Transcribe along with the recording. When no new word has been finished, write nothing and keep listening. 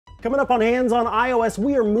Coming up on Hands on iOS,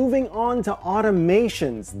 we are moving on to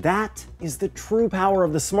automations. That is the true power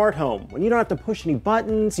of the smart home. When you don't have to push any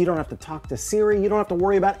buttons, you don't have to talk to Siri, you don't have to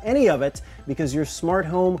worry about any of it because your smart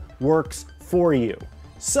home works for you.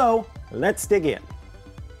 So let's dig in.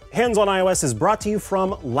 Hands on iOS is brought to you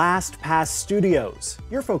from LastPass Studios.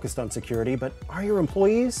 You're focused on security, but are your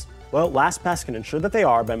employees? Well, LastPass can ensure that they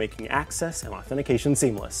are by making access and authentication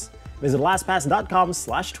seamless. Visit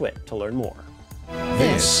lastpass.com/twit to learn more.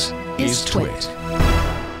 This is Twit.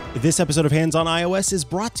 This episode of Hands on iOS is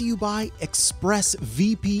brought to you by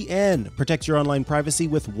ExpressVPN. Protect your online privacy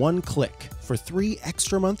with one click. For 3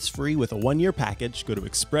 extra months free with a 1-year package, go to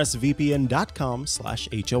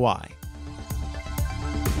expressvpn.com/HOI.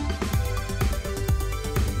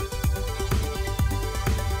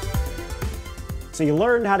 So you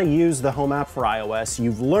learned how to use the Home app for iOS.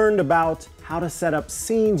 You've learned about how to set up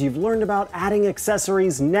scenes. You've learned about adding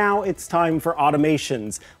accessories. Now it's time for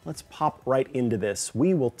automations. Let's pop right into this.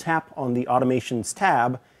 We will tap on the Automations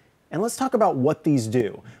tab, and let's talk about what these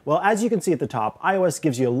do. Well, as you can see at the top, iOS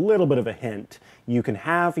gives you a little bit of a hint. You can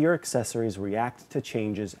have your accessories react to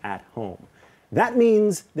changes at home. That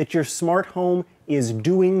means that your smart home is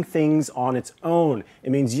doing things on its own.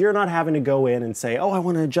 It means you're not having to go in and say, oh, I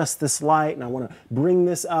want to adjust this light and I want to bring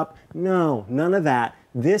this up. No, none of that.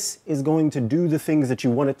 This is going to do the things that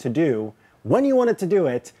you want it to do when you want it to do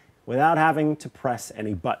it without having to press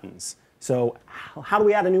any buttons. So how do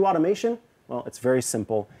we add a new automation? Well, it's very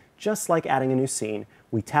simple. Just like adding a new scene,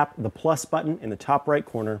 we tap the plus button in the top right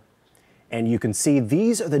corner, and you can see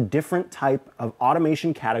these are the different type of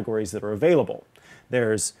automation categories that are available.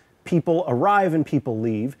 There's people arrive and people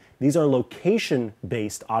leave. These are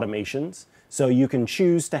location-based automations. So you can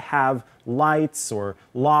choose to have lights or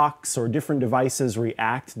locks or different devices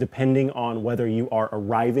react depending on whether you are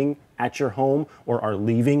arriving at your home or are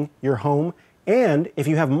leaving your home. And if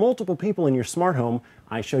you have multiple people in your smart home,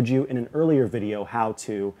 I showed you in an earlier video how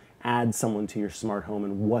to add someone to your smart home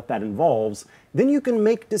and what that involves, then you can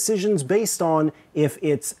make decisions based on if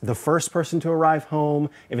it's the first person to arrive home,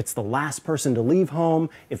 if it's the last person to leave home,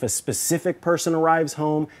 if a specific person arrives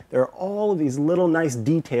home. There are all of these little nice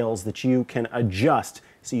details that you can adjust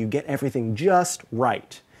so you get everything just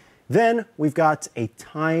right. Then we've got a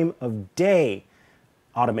time of day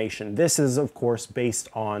automation. This is, of course, based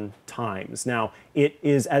on times. Now, it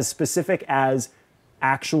is as specific as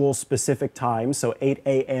actual specific times, so 8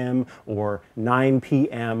 a.m. or 9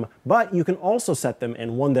 p.m., but you can also set them,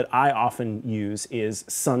 and one that I often use is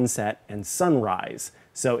sunset and sunrise.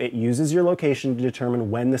 So it uses your location to determine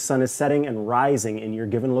when the sun is setting and rising in your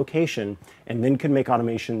given location, and then can make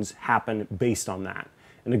automations happen based on that.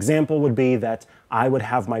 An example would be that I would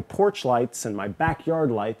have my porch lights and my backyard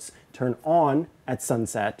lights turn on at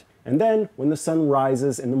sunset, and then when the sun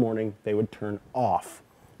rises in the morning, they would turn off.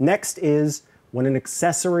 Next is when an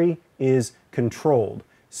accessory is controlled.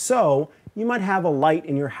 So you might have a light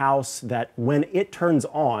in your house that when it turns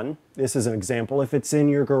on, this is an example, if it's in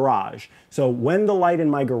your garage. So when the light in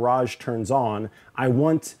my garage turns on, I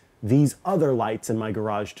want these other lights in my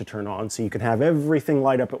garage to turn on so you can have everything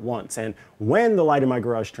light up at once. And when the light in my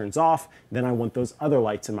garage turns off, then I want those other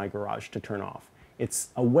lights in my garage to turn off. It's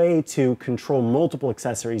a way to control multiple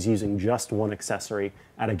accessories using just one accessory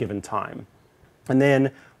at a given time. And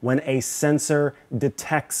then when a sensor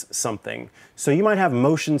detects something. So you might have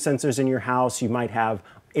motion sensors in your house, you might have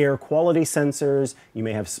air quality sensors, you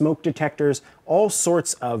may have smoke detectors. All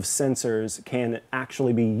sorts of sensors can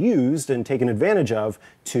actually be used and taken advantage of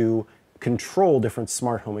to control different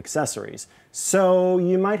smart home accessories. So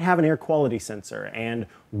you might have an air quality sensor, and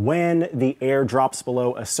when the air drops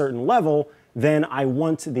below a certain level, then I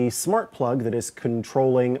want the smart plug that is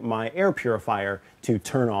controlling my air purifier to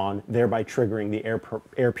turn on, thereby triggering the air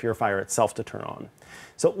purifier itself to turn on.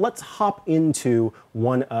 So let's hop into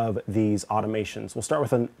one of these automations. We'll start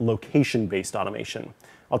with a location-based automation.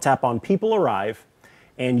 I'll tap on People Arrive,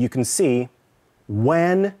 and you can see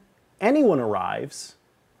when anyone arrives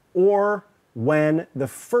or when the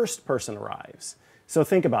first person arrives. So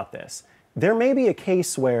think about this. There may be a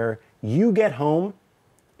case where you get home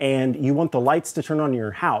and you want the lights to turn on in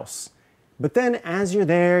your house. But then as you're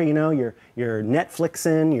there, you know, you're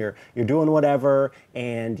Netflixing, you're doing whatever,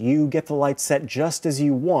 and you get the lights set just as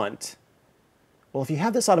you want. Well, if you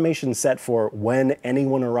have this automation set for when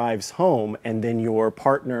anyone arrives home and then your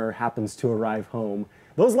partner happens to arrive home,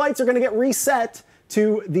 those lights are gonna get reset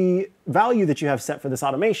to the value that you have set for this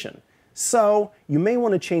automation. So you may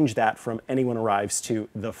wanna change that from anyone arrives to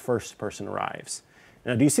the first person arrives.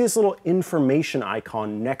 Now, do you see this little information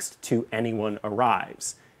icon next to anyone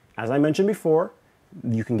arrives? As I mentioned before,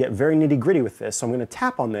 you can get very nitty-gritty with this, so I'm going to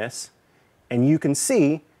tap on this, and you can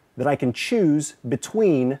see that I can choose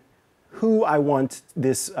between who I want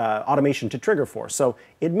this automation to trigger for. So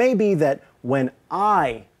it may be that when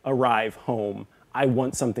I arrive home, I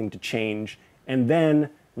want something to change, and then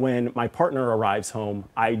when my partner arrives home,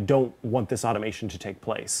 I don't want this automation to take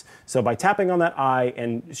place. So by tapping on that I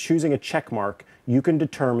and choosing a check mark, you can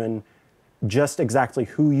determine just exactly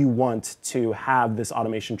who you want to have this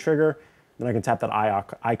automation trigger. Then I can tap that I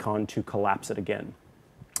icon to collapse it again.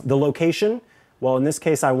 The location, well, in this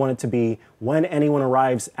case, I want it to be when anyone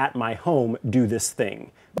arrives at my home, do this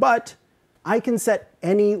thing. But I can set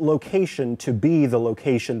any location to be the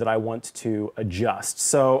location that I want to adjust.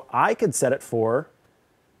 So I could set it for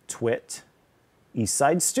Twit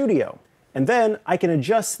Eastside Studio. And then I can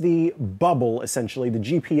adjust the bubble, essentially, the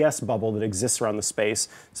GPS bubble that exists around the space,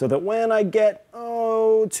 so that when I get,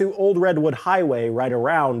 to Old Redwood Highway right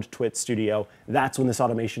around Twit Studio, that's when this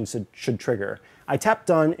automation should trigger. I tap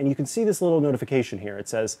done, and you can see this little notification here. It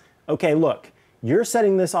says, okay, look, you're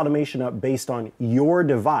setting this automation up based on your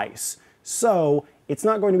device, so it's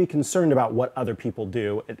not going to be concerned about what other people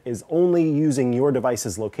do. It is only using your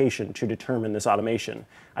device's location to determine this automation.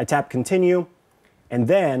 I tap continue, and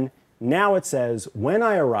then now it says, when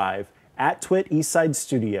I arrive at Twit Eastside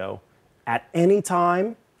Studio, at any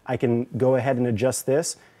time, I can go ahead and adjust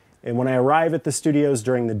this. And when I arrive at the studios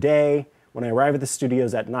during the day, when I arrive at the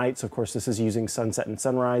studios at night, so of course this is using sunset and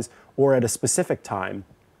sunrise, or at a specific time,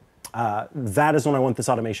 that is when I want this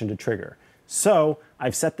automation to trigger. So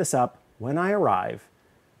I've set this up when I arrive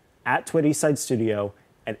at Twit Eastside Studio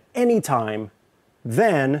at any time.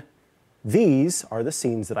 Then these are the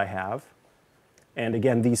scenes that I have. And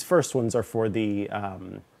again, these first ones are for the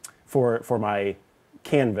for my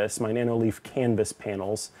canvas, my Nanoleaf canvas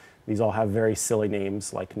panels. These all have very silly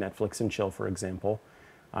names like Netflix and Chill, for example,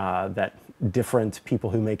 that different people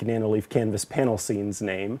who make Nanoleaf canvas panel scenes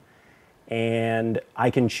name. And I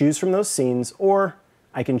can choose from those scenes, or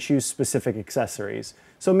I can choose specific accessories.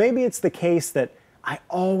 So maybe it's the case that I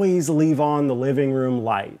always leave on the living room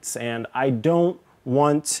lights, and I don't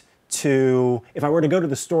want to, if I were to go to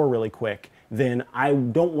the store really quick, then I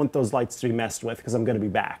don't want those lights to be messed with because I'm going to be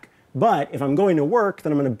back. But if I'm going to work,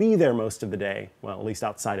 then I'm going to be there most of the day, well, at least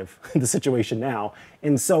outside of the situation now.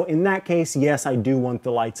 And so in that case, yes, I do want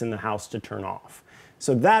the lights in the house to turn off.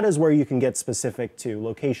 So that is where you can get specific to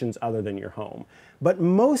locations other than your home. But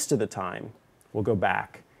most of the time, we'll go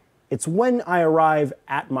back, it's when I arrive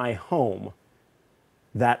at my home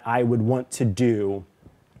that I would want to do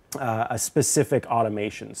a specific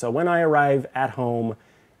automation. So when I arrive at home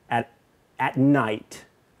at night,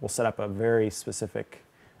 we'll set up a very specific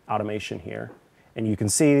automation here. And you can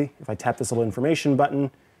see, if I tap this little information button,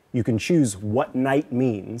 you can choose what night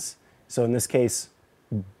means. So in this case,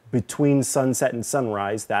 between sunset and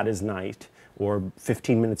sunrise, that is night, or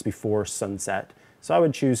 15 minutes before sunset. So I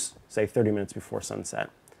would choose, say, 30 minutes before sunset.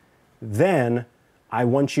 Then I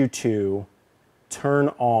want you to turn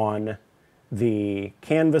on the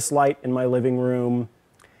canvas light in my living room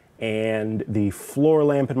and the floor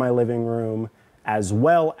lamp in my living room, as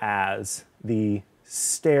well as the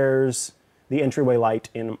stairs, the entryway light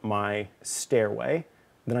in my stairway.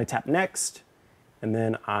 Then I tap next, and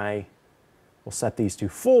then I will set these to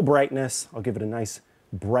full brightness. I'll give it a nice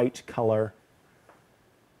bright color.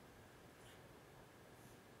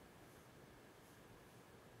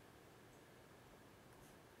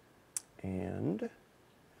 And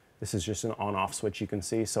this is just an on-off switch, you can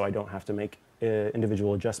see, so I don't have to make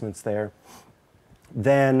individual adjustments there.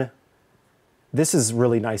 Then this is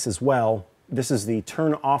really nice as well. This is the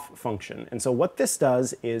turn off function. And so what this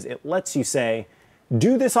does is it lets you say,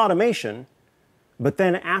 do this automation, but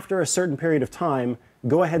then after a certain period of time,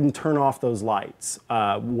 go ahead and turn off those lights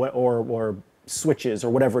or switches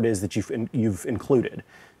or whatever it is that you've included.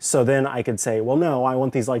 So then I could say, well, no, I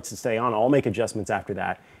want these lights to stay on. I'll make adjustments after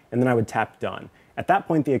that. And then I would tap done. At that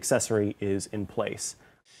point, the accessory is in place.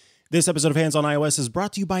 This episode of Hands on iOS is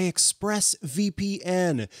brought to you by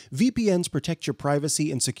ExpressVPN. VPNs protect your privacy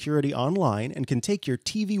and security online and can take your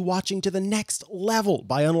TV watching to the next level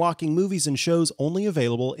by unlocking movies and shows only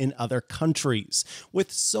available in other countries.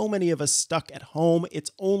 With so many of us stuck at home,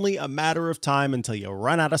 it's only a matter of time until you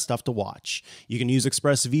run out of stuff to watch. You can use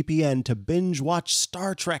ExpressVPN to binge watch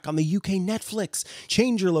Star Trek on the UK Netflix,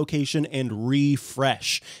 change your location, and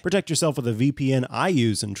refresh. Protect yourself with a VPN I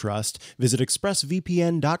use and trust. Visit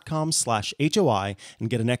expressvpn.com/HOI and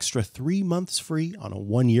get an extra 3 months free on a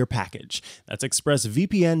 1-year package. That's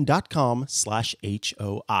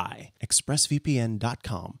expressvpn.com/HOI.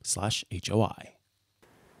 expressvpn.com/HOI.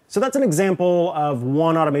 So that's an example of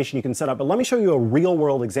one automation you can set up, but let me show you a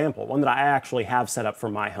real-world example, one that I actually have set up for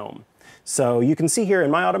my home. So you can see here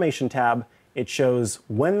in my automation tab, it shows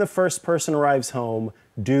when the first person arrives home,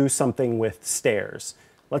 do something with stairs.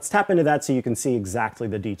 Let's tap into that so you can see exactly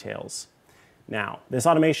the details. Now, this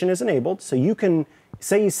automation is enabled, so you can,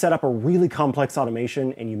 say you set up a really complex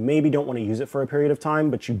automation and you maybe don't want to use it for a period of time,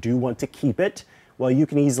 but you do want to keep it, well, you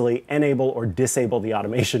can easily enable or disable the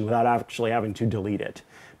automation without actually having to delete it.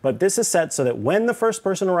 But this is set so that when the first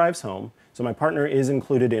person arrives home, so my partner is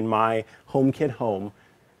included in my HomeKit home,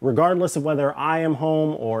 regardless of whether I am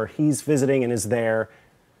home or he's visiting and is there,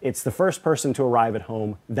 it's the first person to arrive at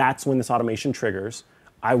home. That's when this automation triggers.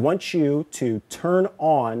 I want you to turn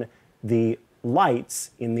on the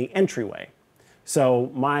lights in the entryway.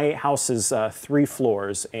 So my house is 3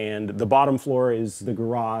 floors, and the bottom floor is the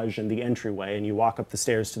garage and the entryway, and you walk up the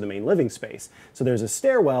stairs to the main living space. So there's a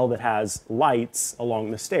stairwell that has lights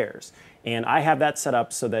along the stairs, and I have that set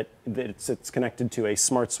up so that it's connected to a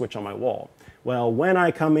smart switch on my wall. Well, when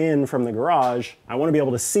I come in from the garage, I want to be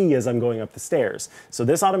able to see as I'm going up the stairs. So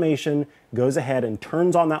this automation goes ahead and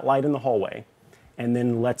turns on that light in the hallway, and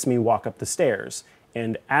then lets me walk up the stairs.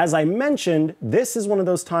 And as I mentioned, this is one of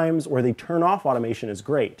those times where the turn off automation is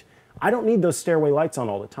great. I don't need those stairway lights on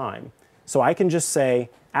all the time. So I can just say,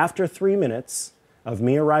 after 3 minutes of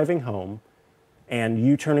me arriving home and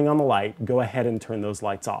you turning on the light, go ahead and turn those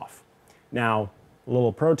lights off. Now, a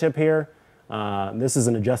little pro tip here. This is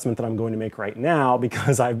an adjustment that I'm going to make right now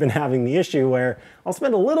because I've been having the issue where I'll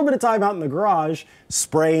spend a little bit of time out in the garage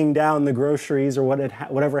spraying down the groceries or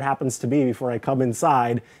whatever it happens to be before I come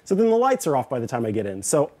inside. So then the lights are off by the time I get in.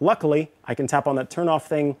 So luckily, I can tap on that turn off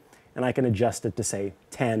thing and I can adjust it to say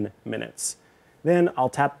 10 minutes. Then I'll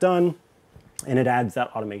tap done and it adds that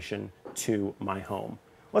automation to my home.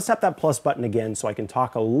 Let's tap that plus button again so I can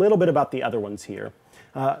talk a little bit about the other ones here.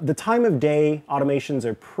 The time of day automations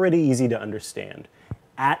are pretty easy to understand.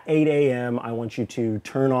 At 8 a.m., I want you to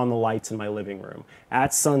turn on the lights in my living room.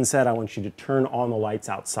 At sunset, I want you to turn on the lights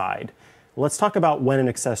outside. Let's talk about when an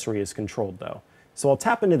accessory is controlled though. So I'll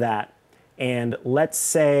tap into that, and let's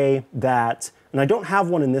say that, and I don't have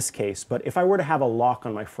one in this case, but if I were to have a lock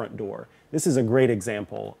on my front door, this is a great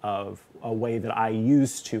example of a way that I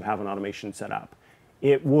used to have an automation set up.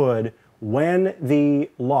 It would, when the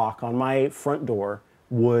lock on my front door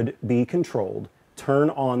would be controlled, turn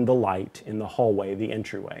on the light in the hallway, the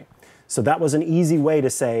entryway. So that was an easy way to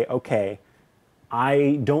say, okay,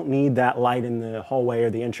 I don't need that light in the hallway or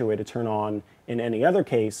the entryway to turn on in any other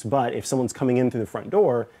case, but if someone's coming in through the front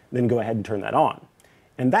door, then go ahead and turn that on.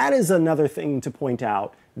 And that is another thing to point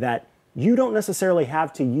out, that you don't necessarily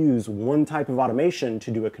have to use one type of automation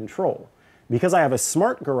to do a control. Because I have a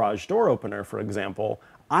smart garage door opener, for example,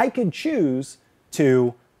 I could choose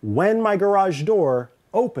to, when my garage door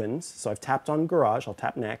opens, so I've tapped on garage, I'll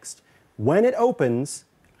tap next. When it opens,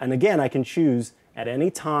 and again, I can choose at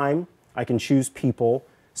any time, I can choose people.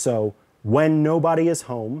 So when nobody is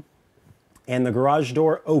home and the garage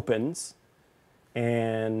door opens,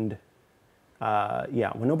 and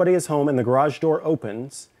when nobody is home and the garage door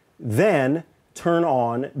opens, then turn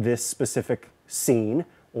on this specific scene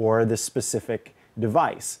or this specific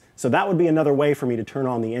device. So that would be another way for me to turn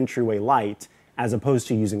on the entryway light as opposed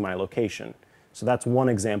to using my location. So that's one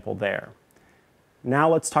example there. Now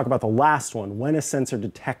let's talk about the last one, when a sensor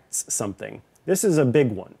detects something. This is a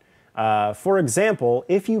big one. For example,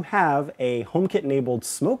 if you have a HomeKit-enabled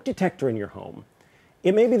smoke detector in your home,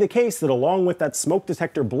 it may be the case that along with that smoke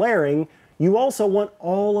detector blaring, you also want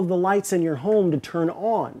all of the lights in your home to turn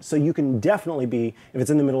on. So you can definitely be, if it's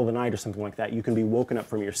in the middle of the night or something like that, you can be woken up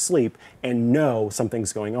from your sleep and know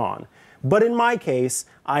something's going on. But in my case,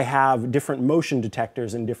 I have different motion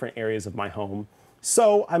detectors in different areas of my home.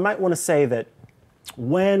 So I might want to say that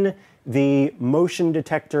when the motion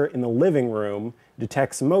detector in the living room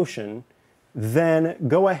detects motion, then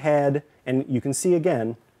go ahead and you can see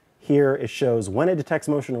again, here it shows when it detects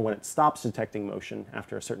motion or when it stops detecting motion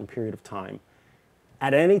after a certain period of time.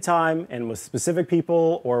 At any time and with specific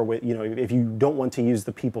people, or with, if you don't want to use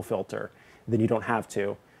the people filter, then you don't have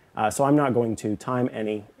to. So I'm not going to time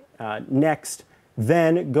any. Next,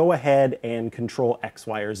 then go ahead and control X,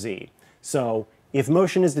 Y, or Z. So if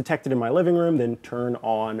motion is detected in my living room, then turn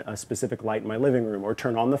on a specific light in my living room, or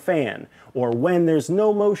turn on the fan. Or when there's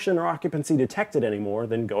no motion or occupancy detected anymore,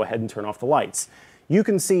 then go ahead and turn off the lights. You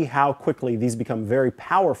can see how quickly these become very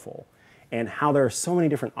powerful and how there are so many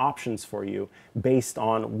different options for you based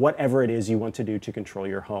on whatever it is you want to do to control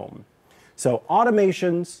your home. So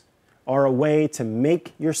automations are a way to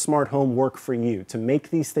make your smart home work for you, to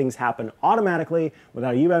make these things happen automatically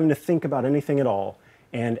without you having to think about anything at all.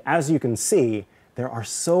 And as you can see, There are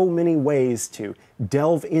so many ways to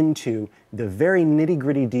delve into the very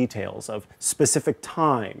nitty-gritty details of specific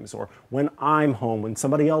times, or when I'm home, when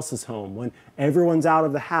somebody else is home, when everyone's out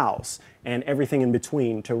of the house, and everything in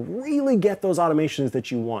between to really get those automations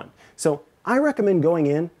that you want. So I recommend going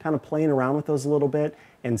in, kind of playing around with those a little bit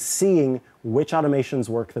and seeing which automations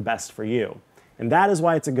work the best for you. And that is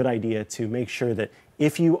why it's a good idea to make sure that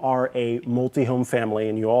if you are a multi-home family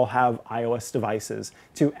and you all have iOS devices,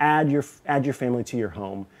 to add your family to your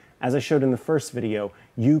home. As I showed in the first video,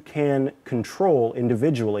 you can control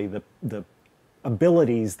individually the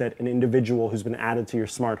abilities that an individual who's been added to your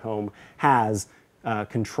smart home has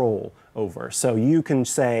control over. So you can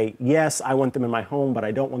say, yes, I want them in my home, but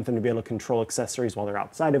I don't want them to be able to control accessories while they're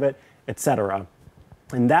outside of it, etc.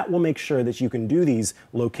 And that will make sure that you can do these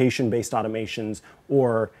location-based automations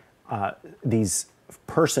or these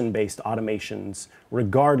person-based automations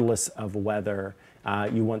regardless of whether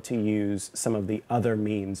you want to use some of the other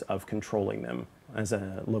means of controlling them, as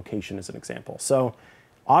a location as an example. So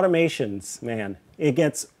automations, man, it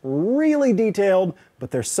gets really detailed,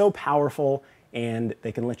 but they're so powerful and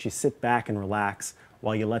they can let you sit back and relax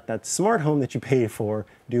while you let that smart home that you pay for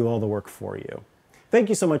do all the work for you. Thank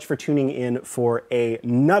you so much for tuning in for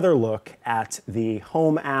another look at the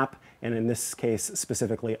Home app, and in this case,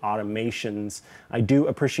 specifically automations. I do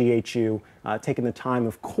appreciate you taking the time.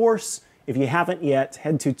 Of course, if you haven't yet,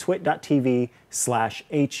 head to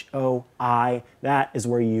twit.tv/HOI. That is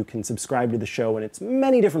where you can subscribe to the show in its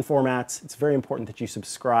many different formats. It's very important that you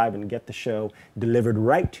subscribe and get the show delivered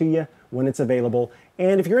right to you when it's available.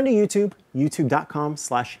 And if you're into YouTube,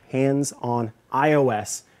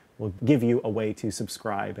 youtube.com/handsoniOS will give you a way to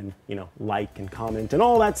subscribe and, like and comment and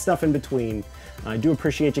all that stuff in between. I do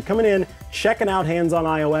appreciate you coming in, checking out Hands on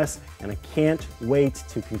iOS, and I can't wait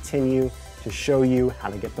to continue to show you how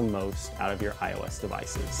to get the most out of your iOS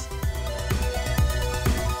devices.